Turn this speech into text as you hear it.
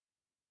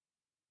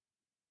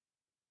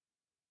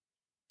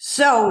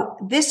So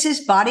this is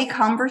Body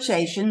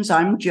Conversations.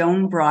 I'm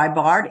Joan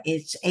Breibart.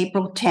 It's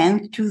April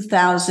 10th,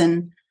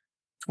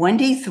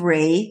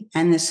 2023,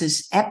 and this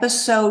is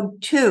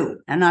episode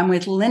 2. And I'm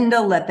with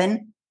Linda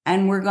Lippin,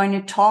 and we're going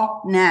to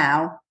talk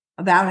now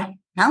about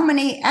how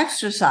many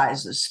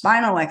exercises,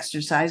 spinal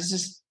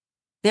exercises,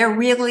 there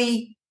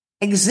really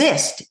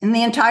exist in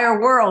the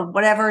entire world,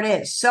 whatever it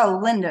is.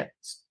 So, Linda,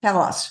 tell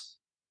us.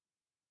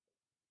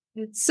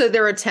 So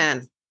there are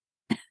 10.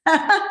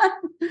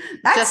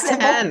 That's Just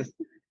 10.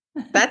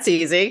 That's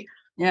easy.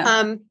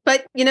 Yeah.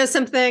 But you know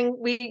something,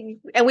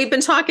 we've been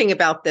talking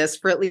about this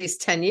for at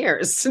least 10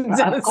 years.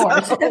 Of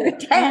course.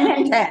 10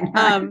 and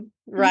 10.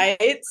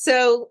 Right.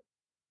 So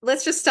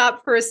let's just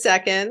stop for a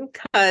second,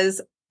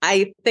 because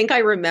I think I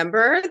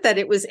remember that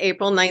it was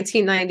April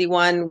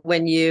 1991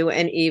 when you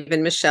and Eve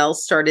and Michelle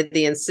started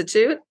the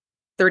Institute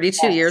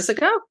 32 years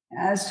ago.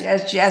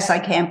 Yes. I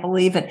can't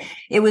believe it.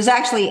 It was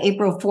actually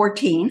April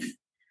 14th.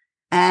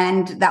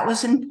 And that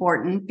was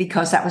important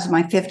because that was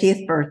my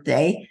 50th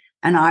birthday.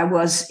 And I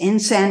was in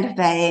Santa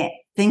Fe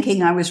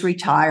thinking I was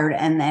retired.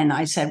 And then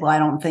I said, well, I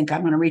don't think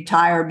I'm going to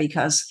retire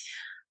because,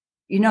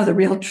 the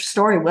real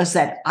story was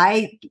that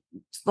I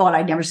thought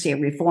I'd never see a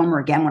reformer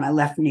again when I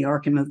left New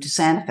York and moved to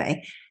Santa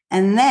Fe.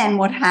 And then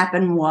what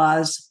happened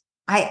was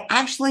I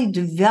actually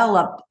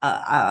developed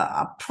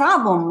a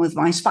problem with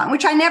my spine,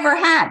 which I never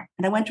had.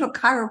 And I went to a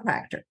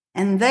chiropractor.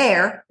 And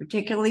there,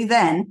 particularly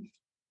then,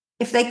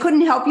 if they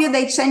couldn't help you,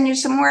 they'd send you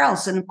somewhere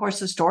else. And of course,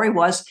 the story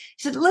was,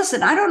 he said,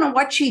 listen, I don't know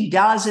what she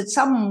does. It's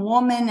some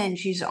woman and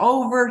she's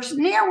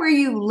near where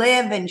you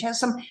live and she has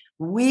some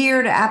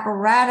weird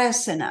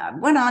apparatus and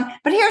went on.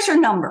 But here's her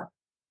number.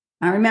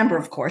 I remember,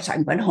 of course, I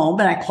went home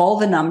and I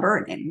called the number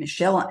and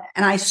Michelle,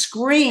 and I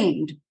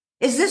screamed,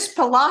 is this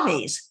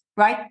Pilates,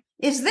 right?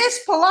 Is this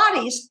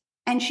Pilates?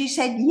 And she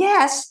said,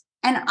 yes.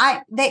 And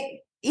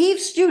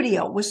Eve's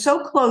studio was so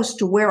close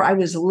to where I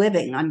was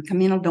living on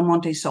Camino del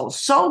Monte Sol,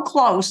 so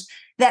close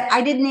that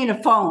I didn't need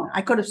a phone.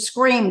 I could have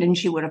screamed and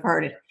she would have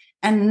heard it.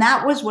 And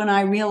that was when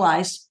I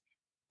realized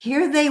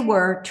here they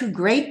were, two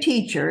great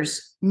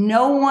teachers.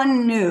 No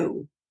one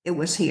knew it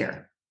was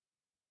here.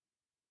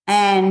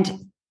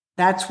 And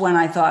that's when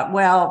I thought,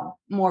 well,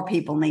 more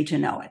people need to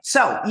know it.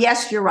 So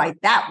yes, you're right.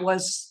 That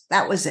was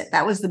it.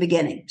 That was the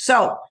beginning.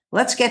 So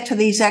let's get to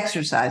these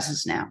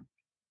exercises now.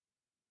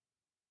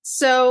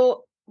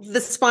 So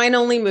the spine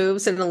only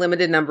moves in a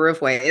limited number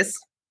of ways.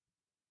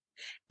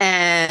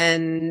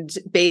 And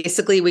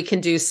basically, we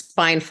can do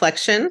spine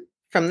flexion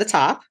from the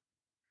top,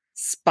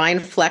 spine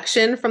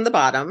flexion from the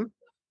bottom,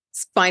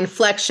 spine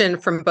flexion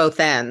from both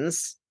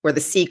ends, or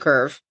the C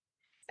curve,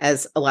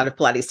 as a lot of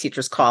Pilates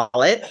teachers call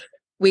it.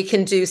 We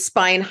can do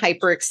spine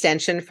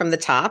hyperextension from the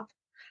top,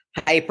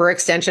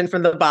 hyperextension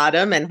from the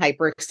bottom, and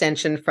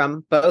hyperextension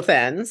from both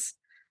ends.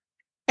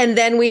 And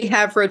then we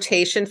have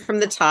rotation from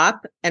the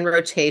top and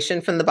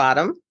rotation from the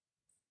bottom,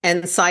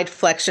 and side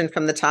flexion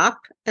from the top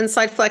and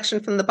side flexion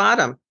from the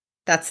bottom.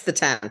 That's the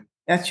 10.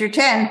 That's your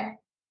 10.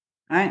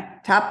 All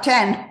right. Top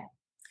 10.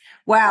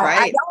 Wow. Right.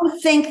 I don't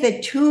think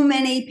that too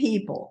many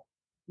people,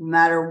 no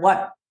matter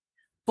what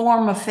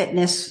form of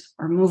fitness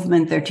or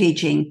movement they're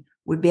teaching,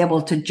 would be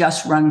able to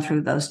just run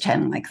through those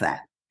 10 like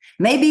that.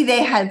 Maybe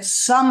they had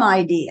some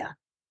idea,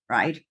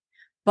 right?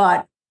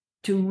 But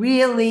to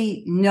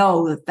really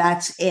know that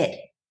that's it,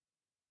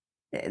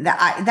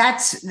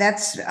 that's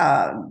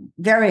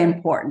very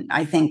important,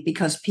 I think,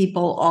 because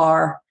people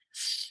are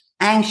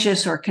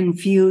anxious or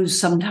confused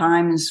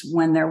sometimes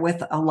when they're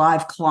with a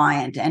live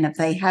client. And if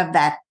they have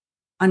that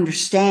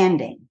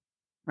understanding,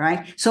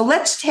 right? So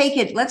let's take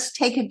it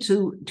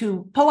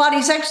to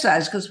Pilates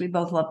exercise, because we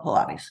both love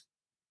Pilates.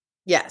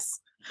 Yes.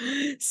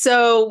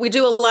 So we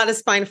do a lot of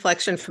spine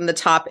flexion from the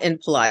top in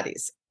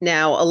Pilates.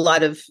 Now,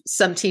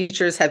 some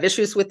teachers have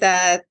issues with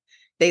that.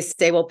 They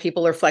say, well,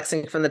 people are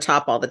flexing from the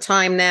top all the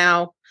time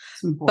now.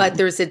 But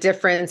there's a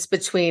difference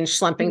between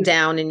slumping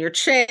down in your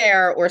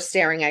chair or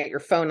staring at your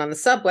phone on the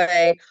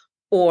subway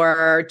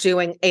or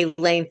doing a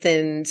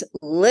lengthened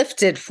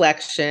lifted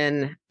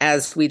flexion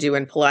as we do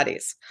in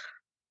Pilates.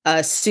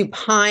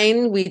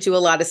 Supine, we do a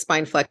lot of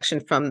spine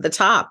flexion from the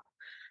top.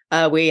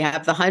 We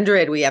have the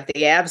 100, we have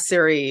the ab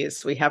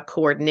series, we have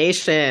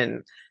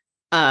coordination.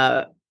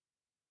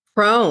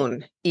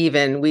 Prone,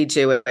 even, we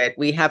do it.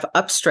 We have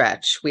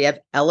upstretch, we have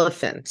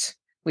elephant,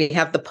 we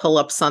have the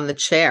pull-ups on the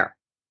chair.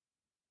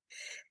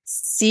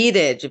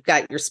 Seated, you've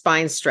got your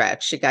spine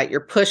stretch, you got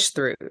your push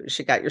throughs,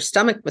 you your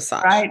stomach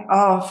massage. Right.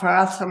 Oh, for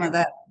us, some of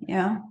that.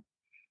 Yeah.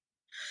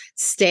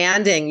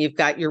 Standing, you've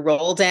got your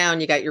roll down,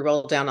 you got your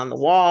roll down on the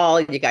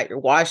wall, you got your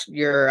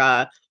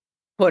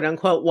quote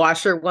unquote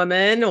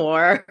washerwoman,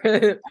 or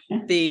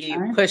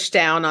the push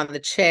down on the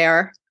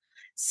chair.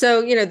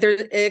 So,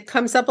 it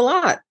comes up a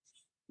lot.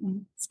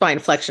 Spine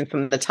flexion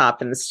from the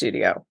top in the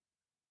studio.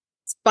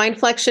 Spine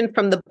flexion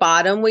from the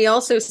bottom, we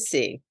also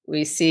see.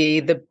 We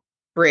see the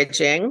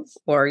bridging,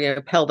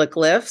 or pelvic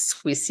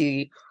lifts. We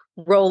see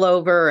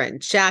rollover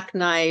and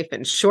jackknife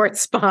and short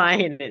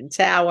spine and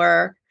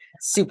tower,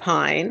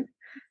 supine.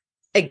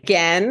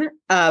 Again,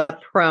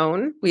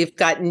 prone. We've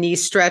got knee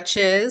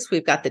stretches.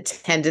 We've got the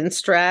tendon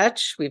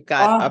stretch. We've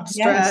got Oh, up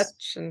yes.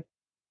 stretch. And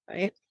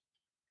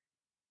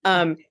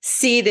right.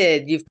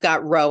 Seated, you've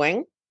got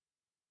rowing.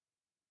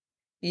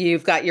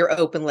 You've got your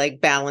open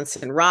leg balance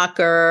and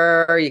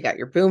rocker. You got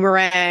your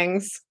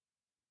boomerangs.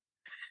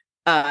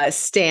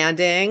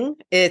 Standing,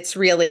 it's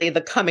really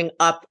the coming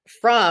up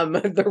from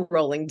the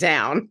rolling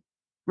down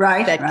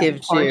Right. that Right. Of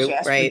gives course. you,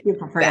 Yes. We right, do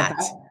prefer that.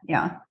 that.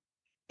 Yeah.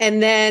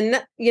 And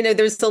then,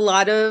 there's a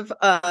lot of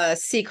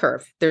C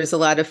curve. There's a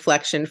lot of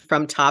flexion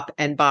from top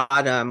and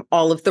bottom.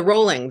 All of the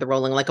rolling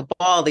like a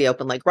ball, the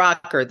open leg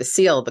rocker, the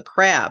seal, the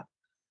crab,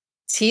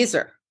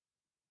 teaser.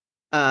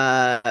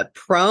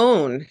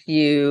 Prone,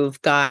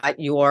 you've got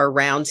your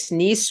round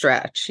knee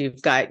stretch.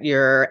 You've got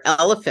your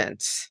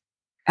elephant.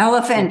 You've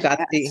Elephant. got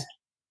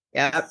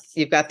Yes.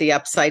 you've got the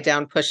upside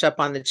down push up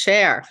on the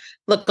chair.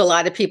 Look, a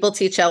lot of people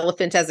teach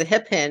elephant as a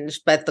hip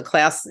hinge, but the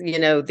class,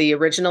 the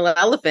original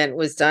elephant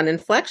was done in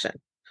flexion.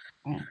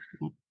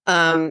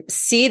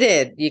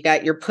 Seated, you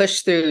got your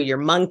push through, your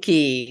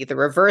monkey, the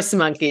reverse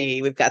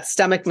monkey. We've got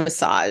stomach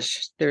massage.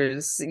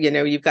 There's,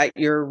 you've got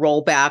your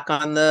roll back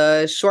on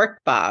the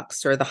short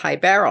box or the high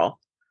barrel.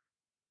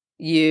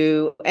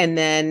 And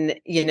then,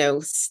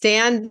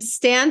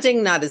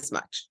 standing, not as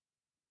much.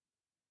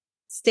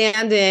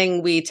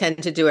 Standing, we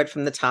tend to do it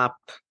from the top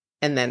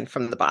and then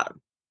from the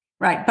bottom.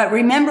 Right. But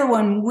remember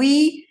when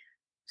we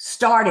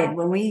started,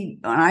 when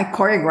I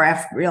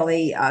choreographed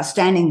really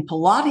standing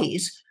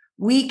Pilates,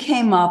 we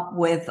came up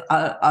with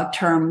a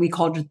term, we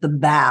called it the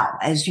bow,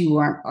 as you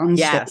were on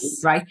stage,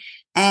 Yes. right?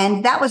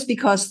 And that was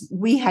because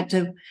we had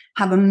to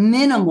have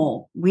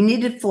we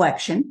needed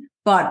flexion,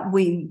 but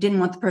we didn't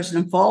want the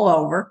person to fall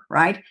over,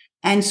 right?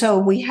 And so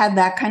we had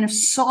that kind of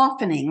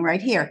softening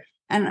right here.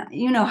 And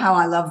you know how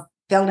I love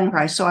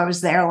Feldenkrais. So I was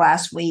there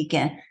last week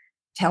and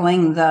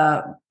telling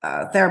the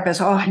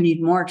therapist, I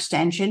need more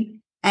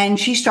extension. And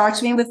she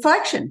starts me with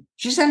flexion.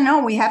 She said,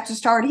 no, we have to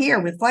start here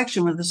with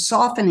flexion, with the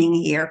softening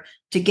here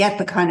to get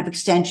the kind of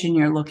extension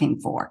you're looking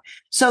for.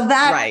 So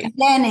that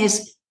then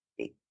is,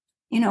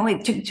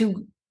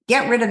 to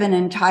get rid of an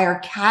entire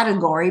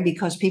category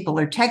because people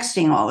are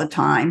texting all the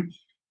time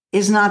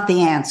is not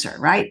the answer,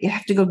 right? You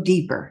have to go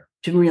deeper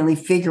to really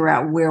figure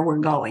out where we're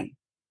going.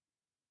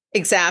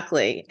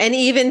 Exactly. And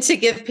even to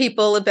give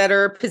people a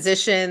better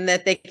position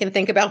that they can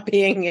think about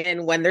being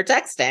in when they're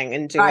texting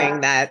and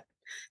doing that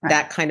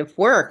kind of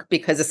work,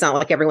 because it's not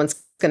like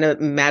everyone's going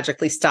to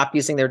magically stop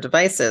using their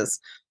devices.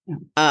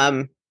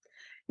 Yeah.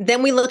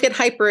 Then we look at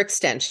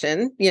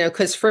hyperextension,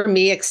 because for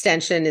me,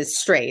 extension is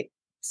straight.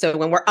 So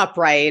when we're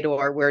upright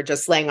or we're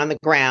just laying on the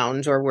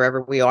ground or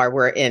wherever we are,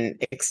 we're in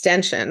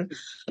extension.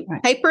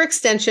 Right.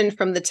 Hyperextension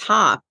from the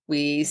top,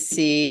 we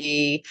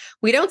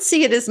don't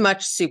see it as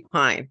much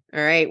supine.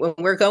 All right. When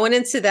we're going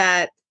into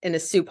that in a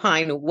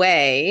supine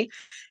way,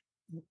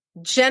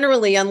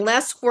 generally,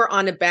 unless we're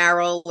on a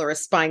barrel or a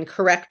spine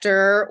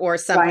corrector or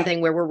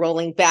something where we're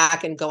rolling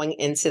back and going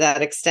into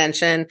that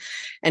extension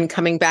and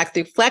coming back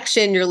through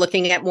flexion, you're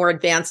looking at more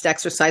advanced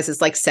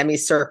exercises like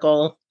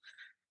semicircle,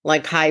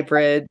 like high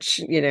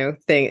bridge,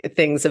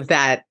 things of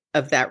that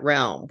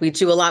realm. We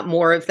do a lot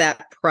more of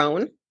that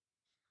prone,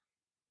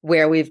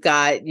 where we've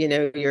got,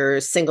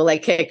 your single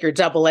leg kick, your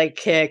double leg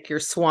kick, your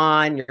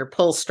swan, your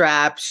pull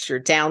straps, your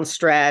down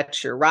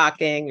stretch, your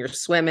rocking, your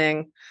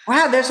swimming.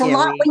 Wow, there's a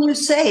lot when you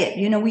say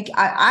it.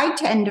 I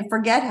tend to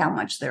forget how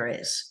much there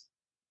is.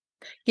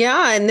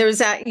 Yeah, and there's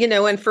that,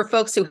 and for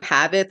folks who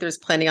have it, there's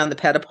plenty on the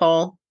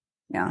pedipole.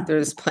 Yeah.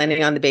 There's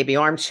plenty on the baby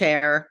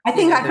armchair. I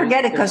think I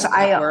forget it because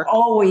I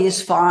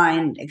always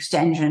find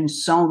extension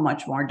so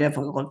much more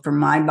difficult for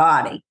my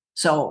body.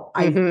 So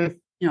I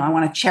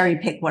want to cherry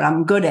pick what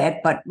I'm good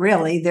at, but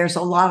really there's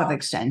a lot of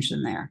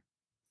extension there.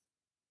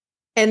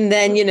 And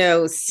then,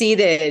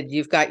 seated,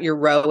 you've got your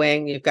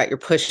rowing, you've got your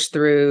push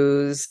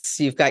throughs,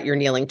 you've got your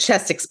kneeling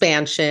chest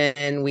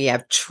expansion. We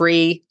have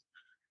tree,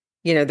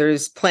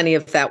 there's plenty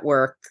of that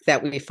work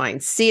that we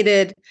find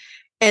seated.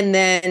 And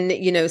then,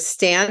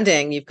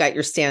 standing, you've got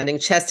your standing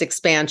chest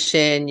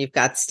expansion, you've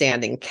got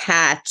standing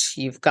cat,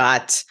 you've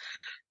got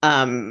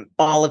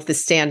all of the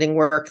standing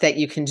work that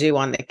you can do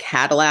on the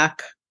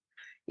Cadillac,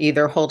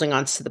 either holding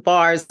onto the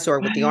bars or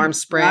with the arm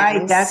springs.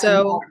 Right, that's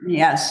important.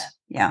 Yes,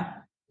 yeah.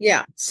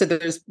 Yeah, so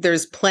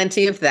there's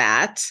plenty of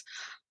that.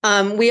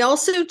 We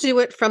also do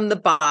it from the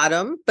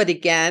bottom, but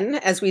again,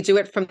 as we do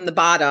it from the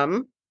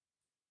bottom,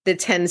 that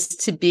tends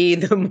to be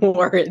the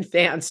more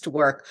advanced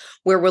work,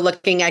 where we're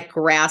looking at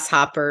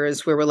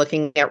grasshoppers, where we're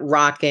looking at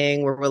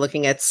rocking, where we're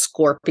looking at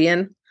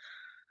scorpion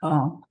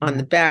on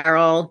the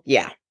barrel.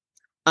 Yeah.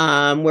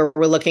 Where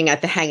we're looking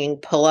at the hanging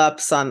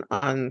pull-ups on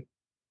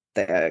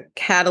the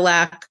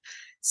Cadillac.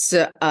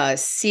 So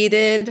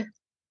seated,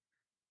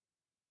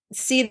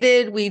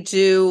 we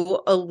do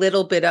a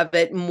little bit of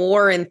it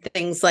more in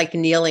things like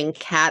kneeling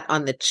cat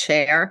on the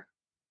chair.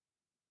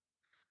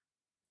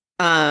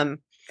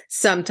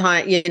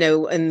 Sometimes,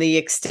 in the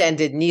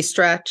extended knee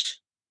stretch,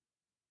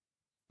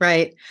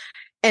 right?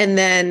 And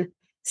then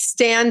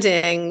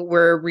standing,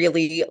 we're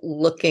really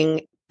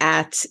looking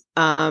at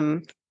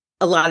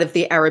a lot of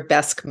the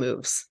arabesque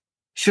moves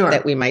Sure.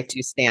 that we might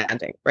do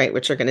standing, right?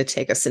 Which are going to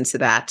take us into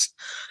that.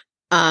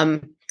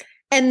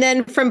 And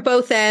then from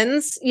both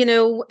ends,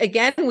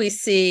 again, we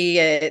see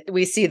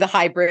the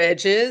high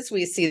bridges,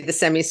 we see the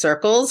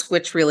semicircles,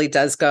 which really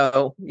does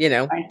go,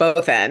 Right.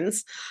 both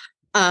ends.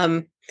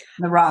 The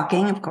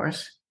rocking, of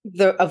course.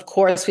 Of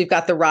course, we've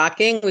got the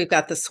rocking, we've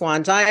got the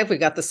swan dive, we've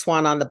got the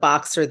swan on the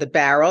box or the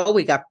barrel,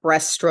 we got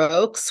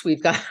breaststrokes,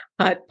 we've got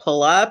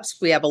pull-ups,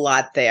 we have a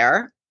lot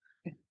there.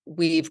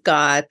 We've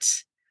got,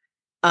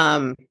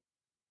 a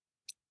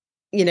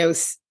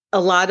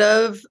lot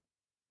of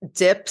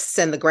dips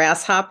and the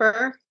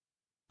grasshopper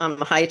on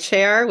the high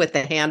chair with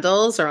the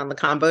handles or on the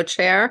combo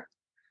chair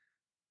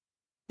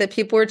that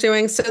people are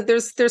doing. So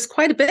there's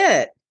quite a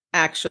bit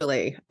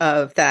actually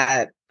of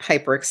that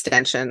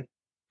hyperextension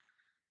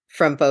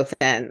from both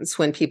ends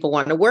when people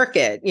want to work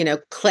it.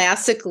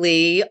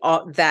 Classically,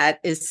 that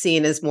is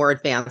seen as more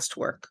advanced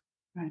work.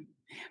 Right.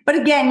 But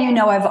again,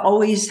 I've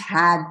always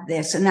had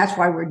this, and that's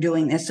why we're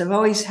doing this. I've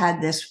always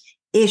had this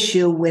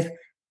issue with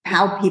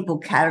how people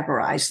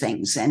categorize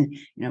things and,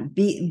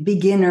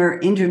 beginner,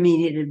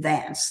 intermediate,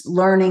 advanced,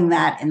 learning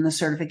that in the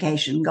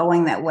certification,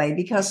 going that way.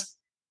 Because,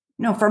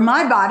 for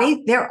my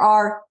body, there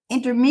are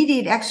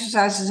intermediate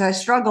exercises I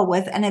struggle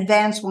with and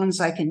advanced ones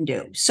I can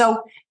do.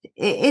 So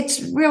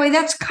it's really,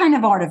 that's kind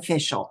of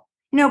artificial.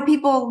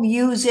 People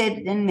use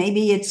it and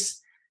maybe it's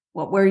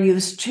what we're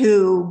used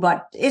to,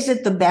 but is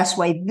it the best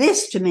way?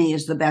 This to me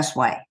is the best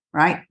way,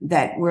 right?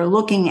 That we're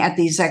looking at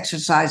these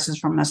exercises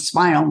from a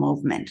spinal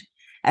movement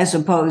as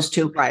opposed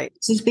to, right,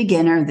 this is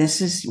beginner,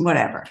 this is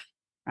whatever,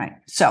 right?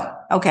 So,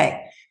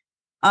 okay.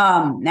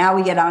 Now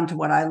we get on to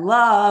what I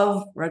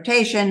love,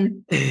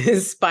 rotation.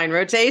 Spine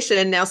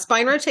rotation. Now,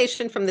 spine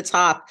rotation from the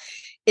top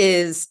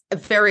is a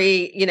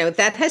very,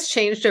 that has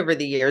changed over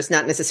the years,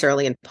 not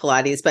necessarily in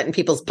Pilates, but in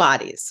people's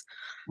bodies.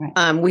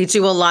 Right. We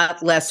do a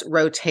lot less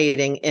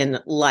rotating in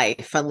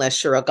life,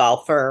 unless you're a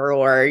golfer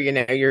or,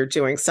 you're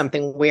doing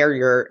something where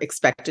you're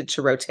expected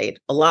to rotate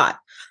a lot.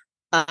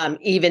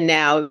 Even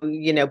now,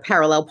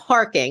 parallel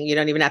parking, you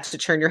don't even have to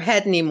turn your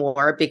head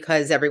anymore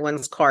because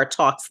everyone's car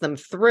talks them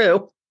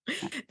through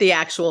the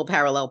actual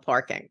parallel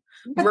parking.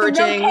 But the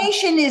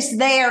rotation is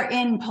there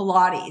in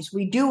Pilates.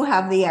 We do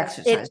have the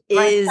exercise. It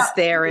is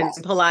there in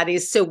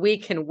Pilates, so we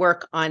can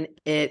work on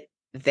it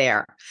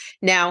there.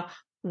 Now,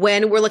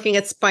 when we're looking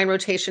at spine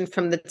rotation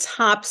from the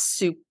top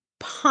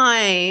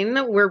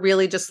supine, we're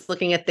really just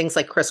looking at things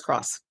like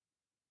crisscross.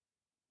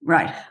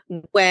 Right.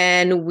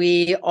 When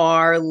we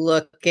are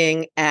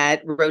looking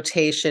at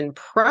rotation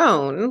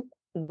prone,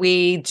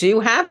 we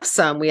do have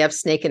some. We have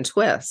snake and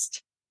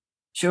twist.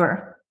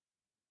 Sure.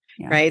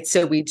 Yeah. Right.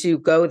 So we do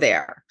go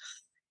there.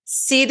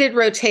 Seated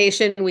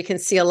rotation, we can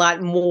see a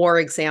lot more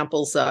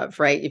examples of,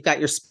 right? You've got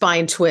your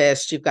spine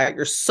twist, you've got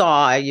your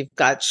saw, you've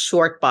got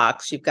short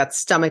box, you've got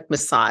stomach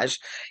massage,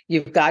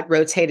 you've got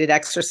rotated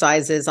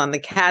exercises on the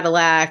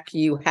Cadillac,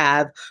 you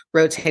have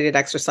rotated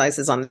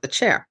exercises on the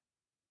chair.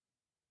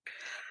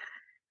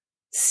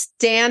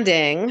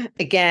 Standing,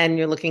 again,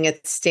 you're looking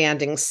at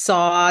standing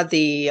saw.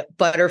 The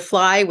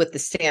butterfly with the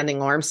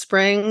standing arm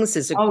springs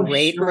is a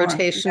great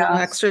rotational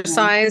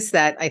exercise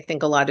that I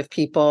think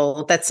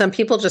some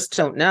people just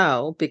don't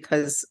know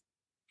because,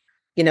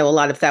 a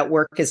lot of that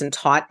work isn't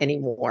taught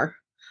anymore.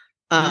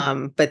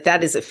 But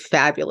that is a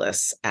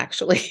fabulous,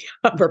 actually,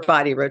 upper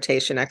body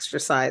rotation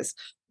exercise.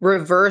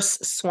 Reverse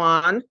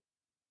swan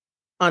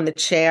on the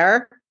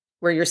chair,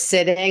 where you're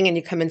sitting and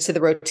you come into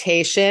the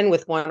rotation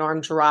with one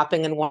arm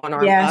dropping and one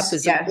arm up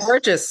is a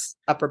gorgeous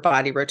upper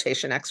body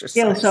rotation exercise.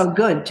 Feels so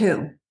good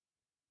too.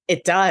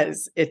 It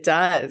does. It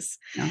does.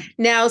 Yeah.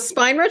 Now,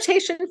 spine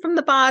rotation from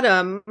the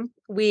bottom,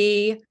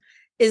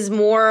 is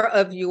more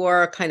of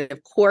your kind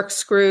of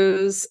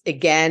corkscrews.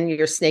 Again,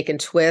 your snake and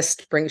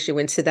twist brings you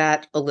into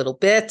that a little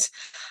bit.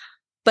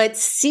 But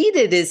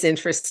seated is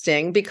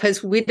interesting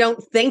because we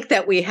don't think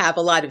that we have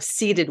a lot of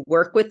seated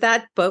work with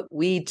that, but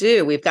we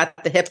do. We've got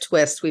the hip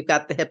twist, we've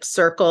got the hip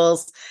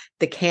circles,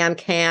 the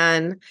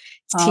can-can,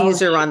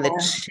 teaser on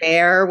the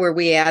chair where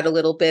we add a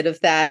little bit of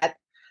that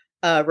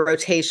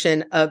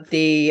rotation of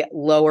the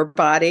lower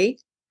body.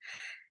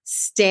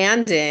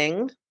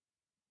 Standing,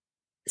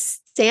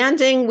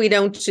 we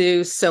don't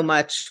do so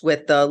much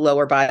with the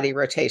lower body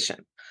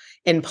rotation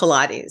in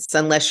Pilates,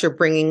 unless you're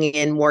bringing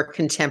in more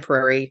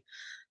contemporary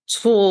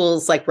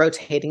tools like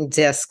rotating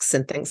discs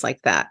and things like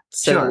that.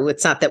 So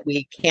It's not that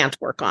we can't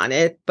work on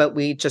it, but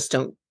we just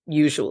don't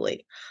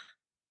usually.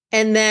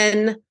 And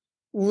then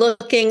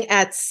looking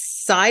at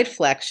side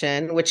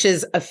flexion, which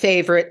is a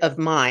favorite of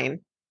mine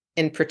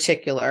in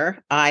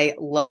particular. I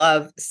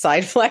love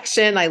side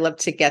flexion. I love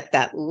to get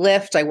that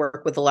lift. I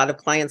work with a lot of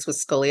clients with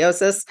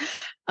scoliosis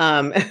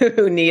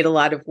who need a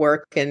lot of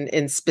work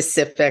in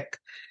specific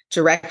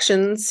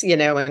directions,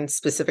 in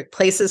specific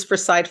places for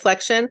side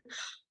flexion.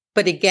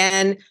 But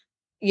again,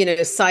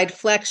 side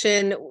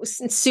flexion,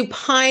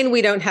 supine,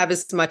 we don't have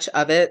as much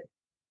of it.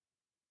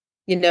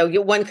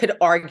 One could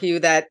argue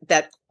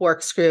that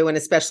corkscrew, and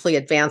especially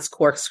advanced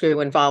corkscrew,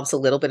 involves a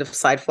little bit of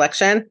side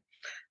flexion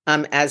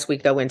as we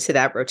go into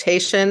that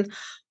rotation.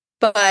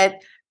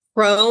 But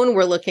prone,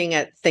 we're looking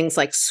at things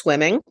like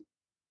swimming,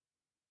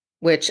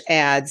 which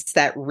adds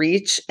that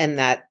reach and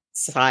that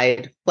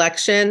side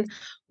flexion.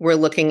 We're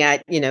looking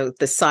at,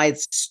 the side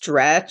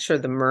stretch or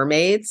the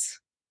mermaids.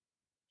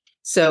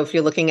 So if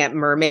you're looking at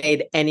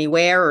mermaid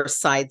anywhere or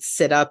side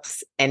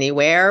sit-ups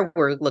anywhere,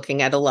 we're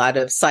looking at a lot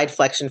of side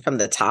flexion from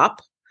the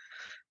top.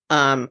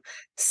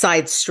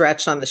 Side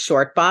stretch on the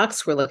short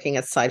box, we're looking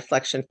at side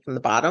flexion from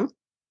the bottom.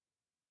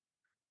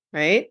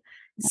 Right?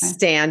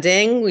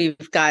 Standing,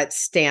 we've got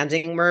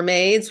standing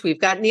mermaids. We've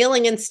got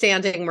kneeling and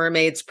standing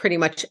mermaids pretty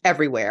much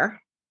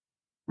everywhere.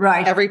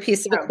 Right. Every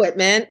piece of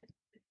equipment,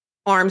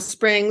 arm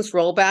springs,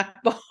 rollback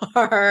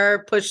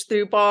bar, push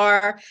through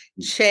bar,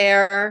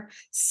 chair,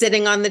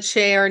 sitting on the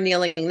chair,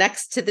 kneeling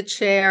next to the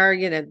chair,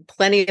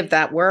 plenty of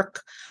that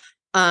work.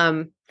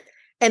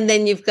 And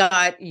then you've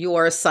got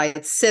your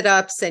side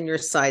sit-ups and your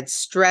side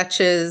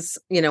stretches,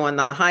 on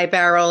the high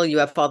barrel. You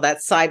have all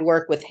that side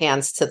work with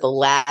hands to the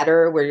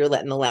ladder where you're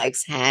letting the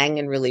legs hang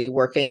and really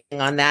working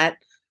on that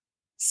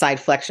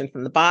side flexion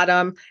from the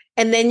bottom.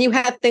 And then you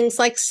have things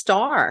like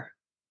star,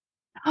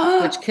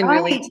 which can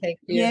really take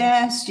you.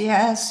 Yes,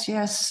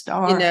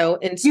 star.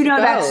 Into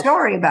that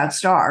story about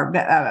Star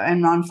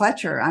and Ron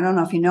Fletcher. I don't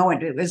know if you know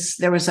it.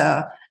 There was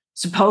a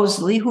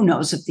supposedly, who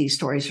knows if these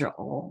stories are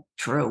all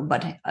true,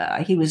 but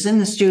he was in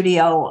the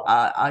studio.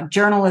 A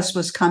journalist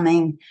was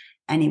coming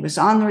and he was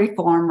on the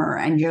Reformer,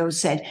 and Joe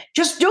said,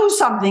 just do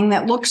something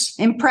that looks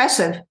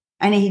impressive.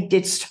 And he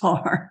did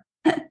Star.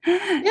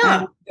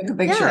 Yeah. Took a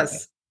picture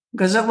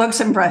because it looks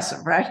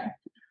impressive, right?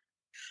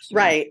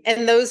 Right.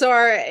 And those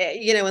are,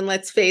 and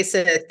let's face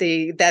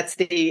it, that's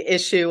the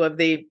issue of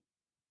the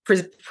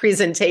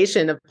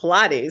presentation of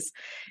Pilates,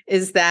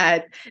 is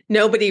that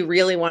nobody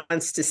really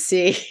wants to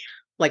see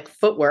like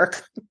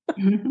footwork.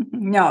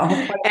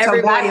 No.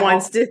 Everyone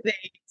wants to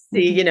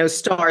see,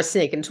 star,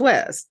 snake, and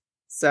twist.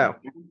 So,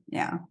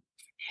 yeah.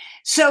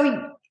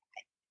 So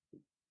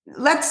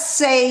let's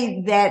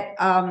say that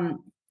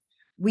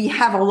we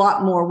have a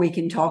lot more we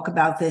can talk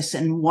about this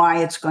and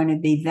why it's going to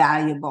be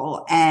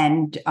valuable.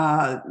 And,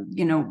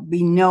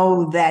 we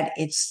know that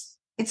it's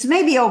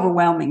maybe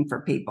overwhelming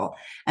for people.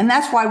 And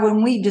that's why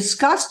when we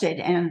discussed it,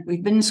 and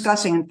we've been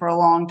discussing it for a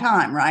long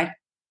time, right?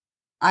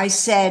 I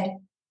said,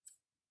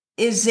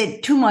 is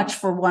it too much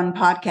for one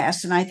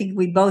podcast? And I think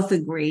we both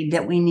agreed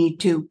that we need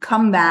to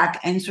come back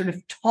and sort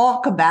of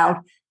talk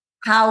about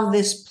how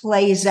this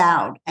plays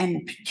out.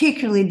 And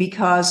particularly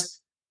because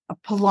a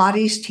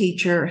Pilates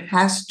teacher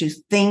has to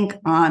think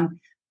on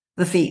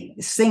the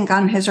feet, think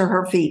on his or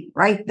her feet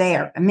right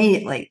there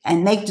immediately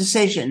and make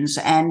decisions.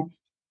 And,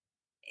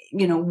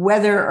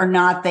 whether or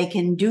not they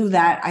can do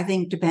that, I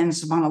think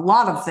depends upon a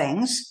lot of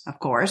things, of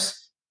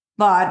course,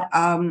 but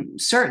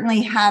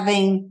certainly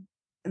having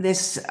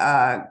this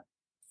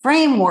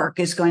framework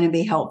is going to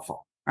be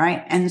helpful,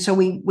 right? And so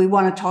we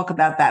want to talk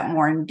about that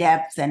more in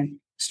depth and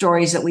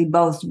stories that we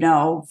both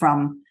know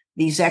from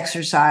these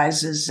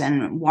exercises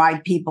and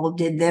why people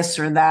did this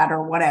or that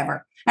or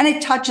whatever. And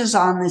it touches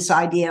on this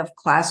idea of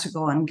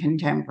classical and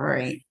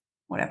contemporary,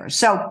 whatever.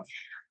 So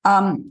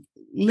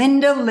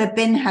Linda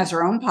Lippin has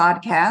her own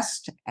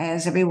podcast,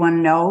 as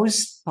everyone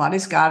knows,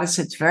 Pilates Goddess.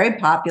 It's very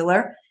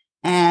popular.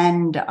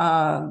 And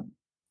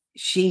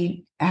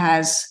she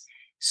has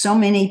so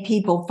many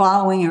people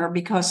following her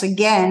because,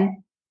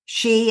 again,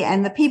 she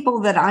and the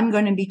people that I'm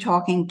going to be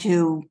talking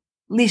to,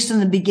 at least in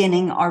the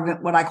beginning, are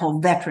what I call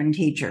veteran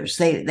teachers.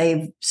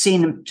 They've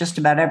seen just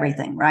about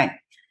everything, right?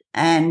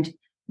 And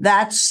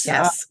that's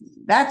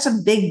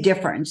a big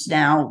difference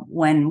now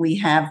when we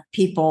have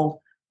people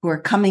who are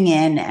coming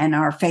in and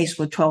are faced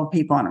with 12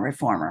 people on a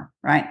Reformer,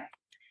 right?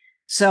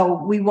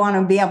 So we want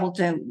to be able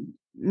to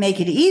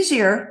make it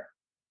easier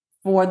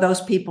for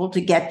those people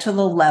to get to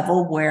the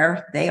level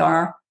where they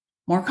are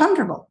more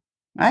comfortable,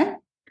 right?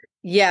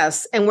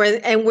 Yes, and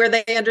where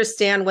they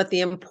understand what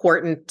the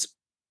important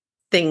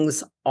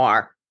things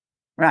are.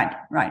 Right.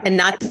 And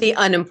not the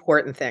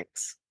unimportant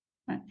things.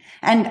 Right.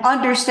 And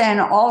understand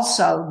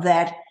also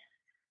that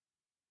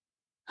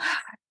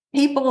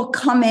people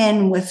come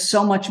in with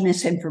so much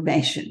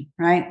misinformation,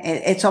 right?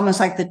 It's almost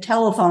like the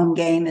telephone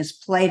game is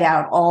played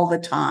out all the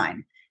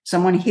time.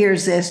 Someone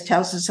hears this,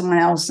 tells to someone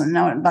else, and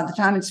by the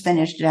time it's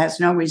finished, it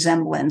has no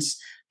resemblance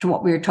to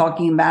what we were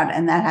talking about.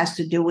 And that has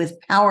to do with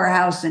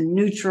powerhouse and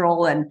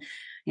neutral and,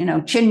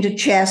 chin to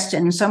chest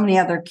and so many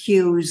other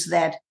cues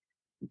that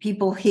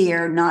people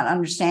hear, not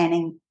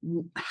understanding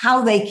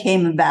how they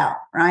came about,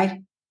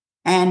 right?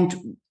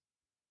 And,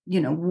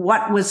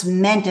 what was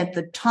meant at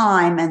the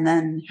time and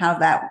then how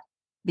that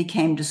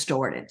became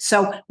distorted.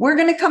 So we're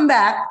going to come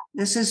back.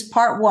 This is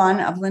part 1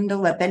 of Linda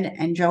Lippin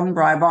and Joan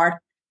Breitbart,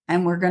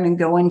 and we're going to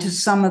go into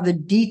some of the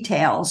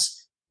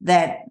details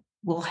that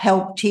will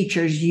help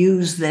teachers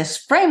use this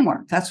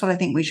framework. That's what I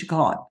think we should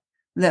call it.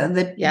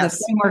 The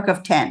framework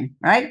of 10,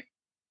 right?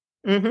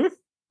 Mm-hmm.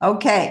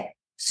 Okay.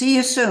 See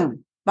you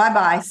soon.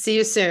 Bye-bye. See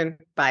you soon.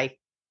 Bye.